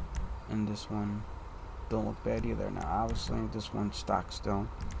and this one, don't look bad either. Now obviously this one's stock still.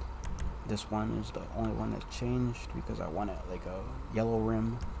 This one is the only one that changed because I wanted like a yellow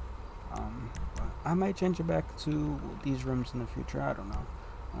rim. I might change it back to these rims in the future, I don't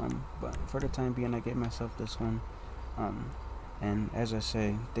know. But for the time being, I gave myself this one. And as I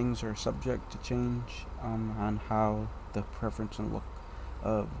say, things are subject to change on how the preference and look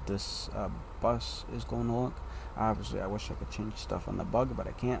of this bus is going to look. Obviously, I wish I could change stuff on the bug, but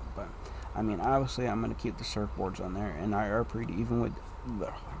I can't. But I mean, obviously, I'm going to keep the surfboards on there, and I RP'd even with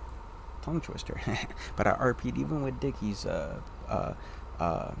tongue twister. But I RP'd even with Dicky's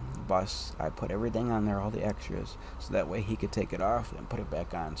bus. I put everything on there, all the extras, so that way he could take it off and put it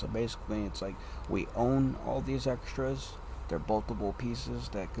back on. So basically, it's like we own all these extras. They're boltable pieces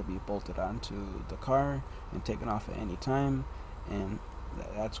that could be bolted onto the car and taken off at any time, and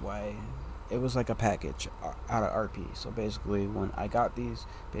that's why it was like a package out of RP. So basically, when I got these,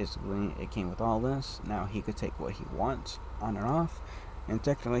 basically it came with all this. Now he could take what he wants on and off. And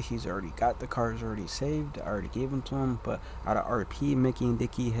technically, he's already got the cars already saved. I already gave them to him. But out of RP, Micky and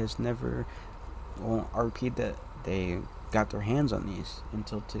Dicky has never RP'd that they got their hands on these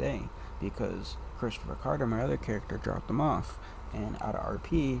until today, because Kristopher Karter, my other character, dropped them off. And out of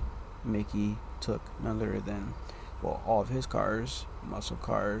RP, Micky took none other than, well, all of his cars, muscle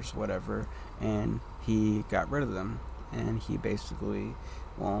cars, whatever, and he got rid of them. And he basically,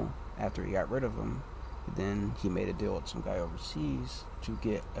 well, after he got rid of them, then he made a deal with some guy overseas to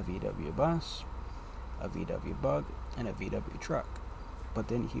get a VW bus, a VW bug, and a VW truck. But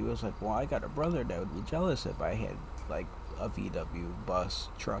then he was like, well, I got a brother that would be jealous if I had like a VW bus,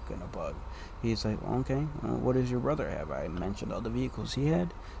 truck, and a bug. He's like, well, okay, well, what does your brother have? I mentioned all the vehicles he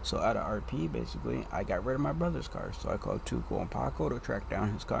had. So out of RP, basically, I got rid of my brother's cars. So I called Tuco and Paco to track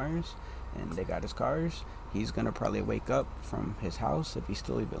down his cars, and they got his cars. He's gonna probably wake up from his house if he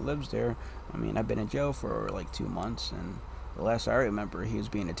still even lives there. I mean, I've been in jail for like 2 months, and the last I remember, he was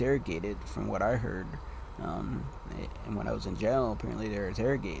being interrogated, from what I heard. And when I was in jail, apparently they were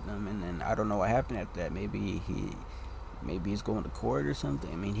interrogating him, and then I don't know what happened after that. Maybe he's going to court or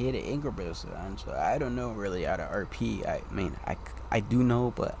something. I mean, he had an anger bracelet on, so I don't know really out of RP. I mean, I do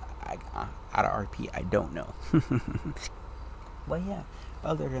know, but out of RP, I don't know. But yeah,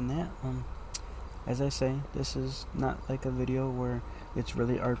 other than that, as I say, this is not like a video where it's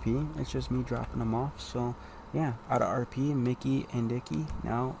really RP. It's just me dropping them off. So yeah, out of RP, Micky and Dicky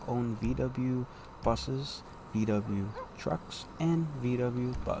now own VW buses VW trucks and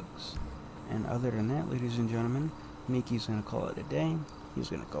VW bugs. And other than that, ladies and gentlemen, Micky's gonna call it a day. He's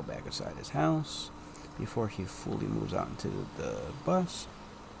gonna go back inside his house before he fully moves out into the bus.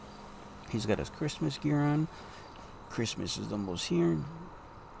 He's got his Christmas gear on. Christmas is almost here,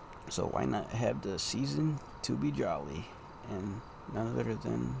 so why not have the season to be jolly? And none other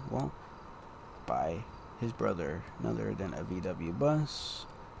than, well, by his brother, none other than a VW bus,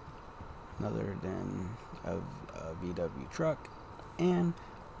 none other than a VW truck, and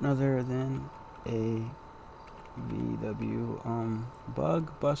none other than a VW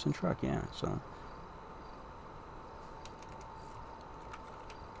bug, bus, and truck. Yeah, so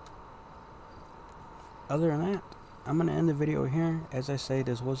other than that, I'm going to end the video here. As I say,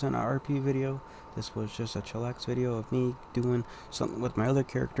 this wasn't an RP video. This was just a chillax video of me doing something with my other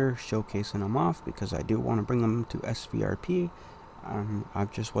character, showcasing him off, because I do want to bring him to SVRP. I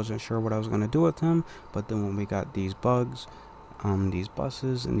just wasn't sure what I was going to do with him, but then when we got these bugs, these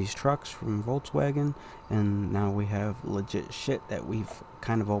buses, and these trucks from Volkswagen, and now we have legit shit that we've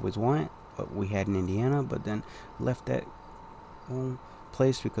kind of always wanted, what we had in Indiana, but then left that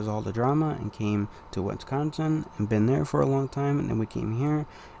place because of all the drama, and came to Wisconsin and been there for a long time, and then we came here,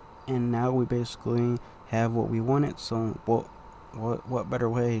 and now we basically have what we wanted. So what better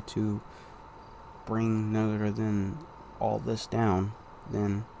way to bring none other than all this down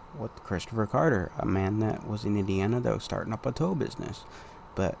than with Kristopher Karter, a man that was in Indiana that was starting up a tow business,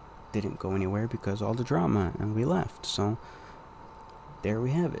 but didn't go anywhere because of all the drama, and we left. So there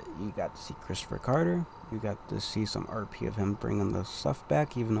we have it. You got to see Kristopher Karter. You got to see some RP of him bringing the stuff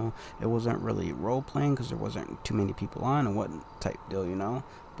back, even though it wasn't really role-playing because there wasn't too many people on and what type deal, you know.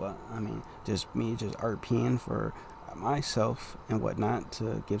 But, I mean, just me just RPing for myself and whatnot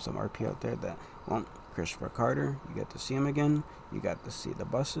to give some RP out there that, well, Kristopher Karter, you got to see him again. You got to see the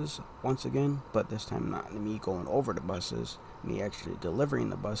buses once again, but this time not me going over the buses, me actually delivering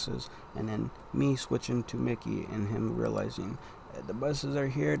the buses, and then me switching to Micky and him realizing the buses are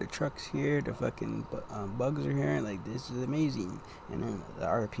here, the trucks here, the fucking bugs are here, like, this is amazing. And then the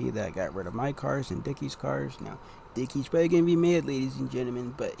RP that got rid of my cars and Dicky's cars. Now, Dicky's probably gonna be mad, ladies and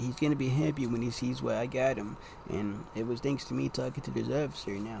gentlemen, but he's gonna be happy when he sees what I got him. And it was thanks to me talking to this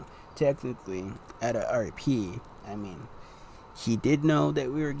officer. Now, technically, at a RP, I mean, he did know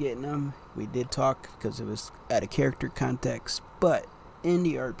that we were getting him. We did talk because it was out of character context, but in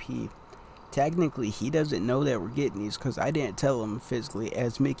the RP, technically, he doesn't know that we're getting these because I didn't tell him physically,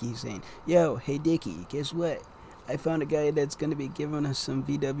 as Micky saying, yo, hey Dicky, guess what? I found a guy that's going to be giving us some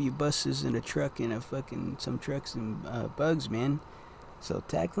VW buses and a truck and some trucks and bugs, man. So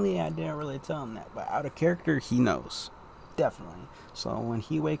technically, I didn't really tell him that, but out of character, he knows. Definitely. So when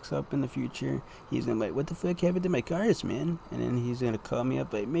he wakes up in the future, he's going to be like, what the fuck happened to my cars, man? And then he's going to call me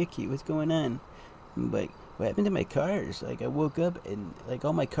up like, Micky, what's going on? I'm like, what happened to my cars? Like, I woke up and, like,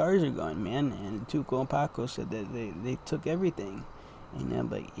 all my cars are gone, man. And Tuco and Paco said that they took everything. And I'm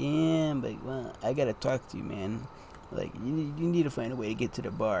like, yeah, I'm like, well, I gotta talk to you, man. Like, you need to find a way to get to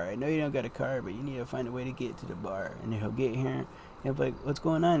the bar. I know you don't got a car, but you need to find a way to get to the bar. And he'll get here. He'll be like, what's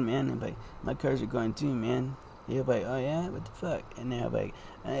going on, man? And I'm like, my cars are gone too, man. He'll be like, oh yeah, what the fuck? And then I'll be like,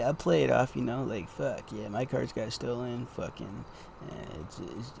 I play it off, you know, like, fuck, yeah, my cars got stolen, fucking, it's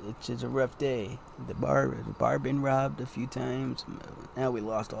just a rough day. The bar been robbed a few times. Now we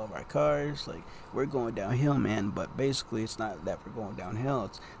lost all of our cars. Like, we're going downhill, man. But basically, it's not that we're going downhill.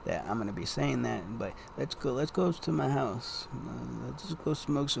 It's that I'm gonna be saying that. But let's go to my house. Let's just go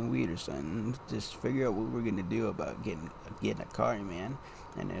smoke some weed or something. Just figure out what we're gonna do about getting a car, man.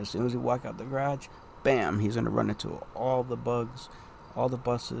 And as soon as we walk out the garage, bam, he's gonna run into all the bugs, all the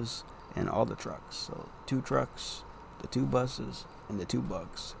buses, and all the trucks. So 2 trucks, the 2 buses, and the 2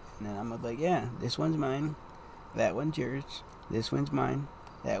 bugs. And then I'm gonna be like, yeah, this one's mine, that one's yours, this one's mine,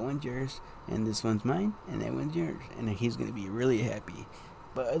 that one's yours, and this one's mine, and that one's yours. And then he's gonna be really happy.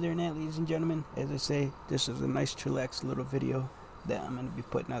 But other than that, ladies and gentlemen, as I say, this is a nice chillax little video that I'm gonna be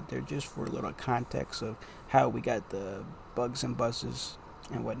putting out there just for a little context of how we got the bugs and buses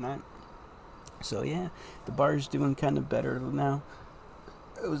and whatnot. So yeah, the bar's doing kind of better now.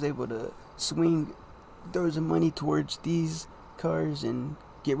 I was able to throw some money towards these cars and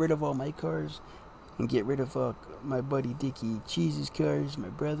get rid of all my cars and get rid of my buddy Dicky Cheese's cars, my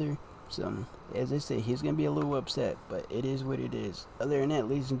brother. So as I say, he's gonna be a little upset, but it is what it is. Other than that,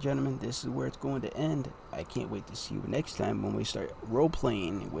 ladies and gentlemen, this is where it's going to end. I can't wait to see you next time when we start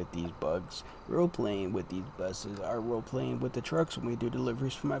role-playing with these bugs, role-playing with these buses, or role-playing with the trucks when we do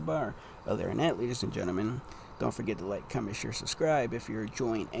deliveries for my bar. Other than that, ladies and gentlemen, don't forget to like, comment, share, subscribe. If you're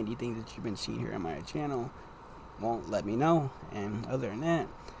enjoying anything that you've been seeing here on my channel, well, let me know. And other than that,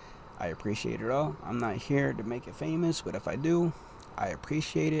 I appreciate it all. I'm not here to make it famous, but if I do, I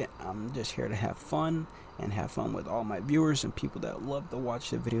appreciate it. I'm just here to have fun and have fun with all my viewers and people that love to watch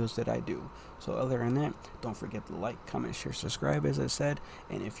the videos that I do. So other than that, don't forget to like, comment, share, subscribe, as I said.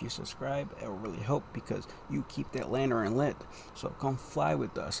 And if you subscribe, it will really help because you keep that lantern lit. So come fly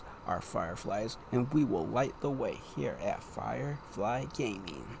with us, our fireflies, and we will light the way here at Firefly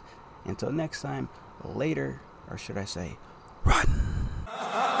Gaming. Until next time, later, or should I say, run.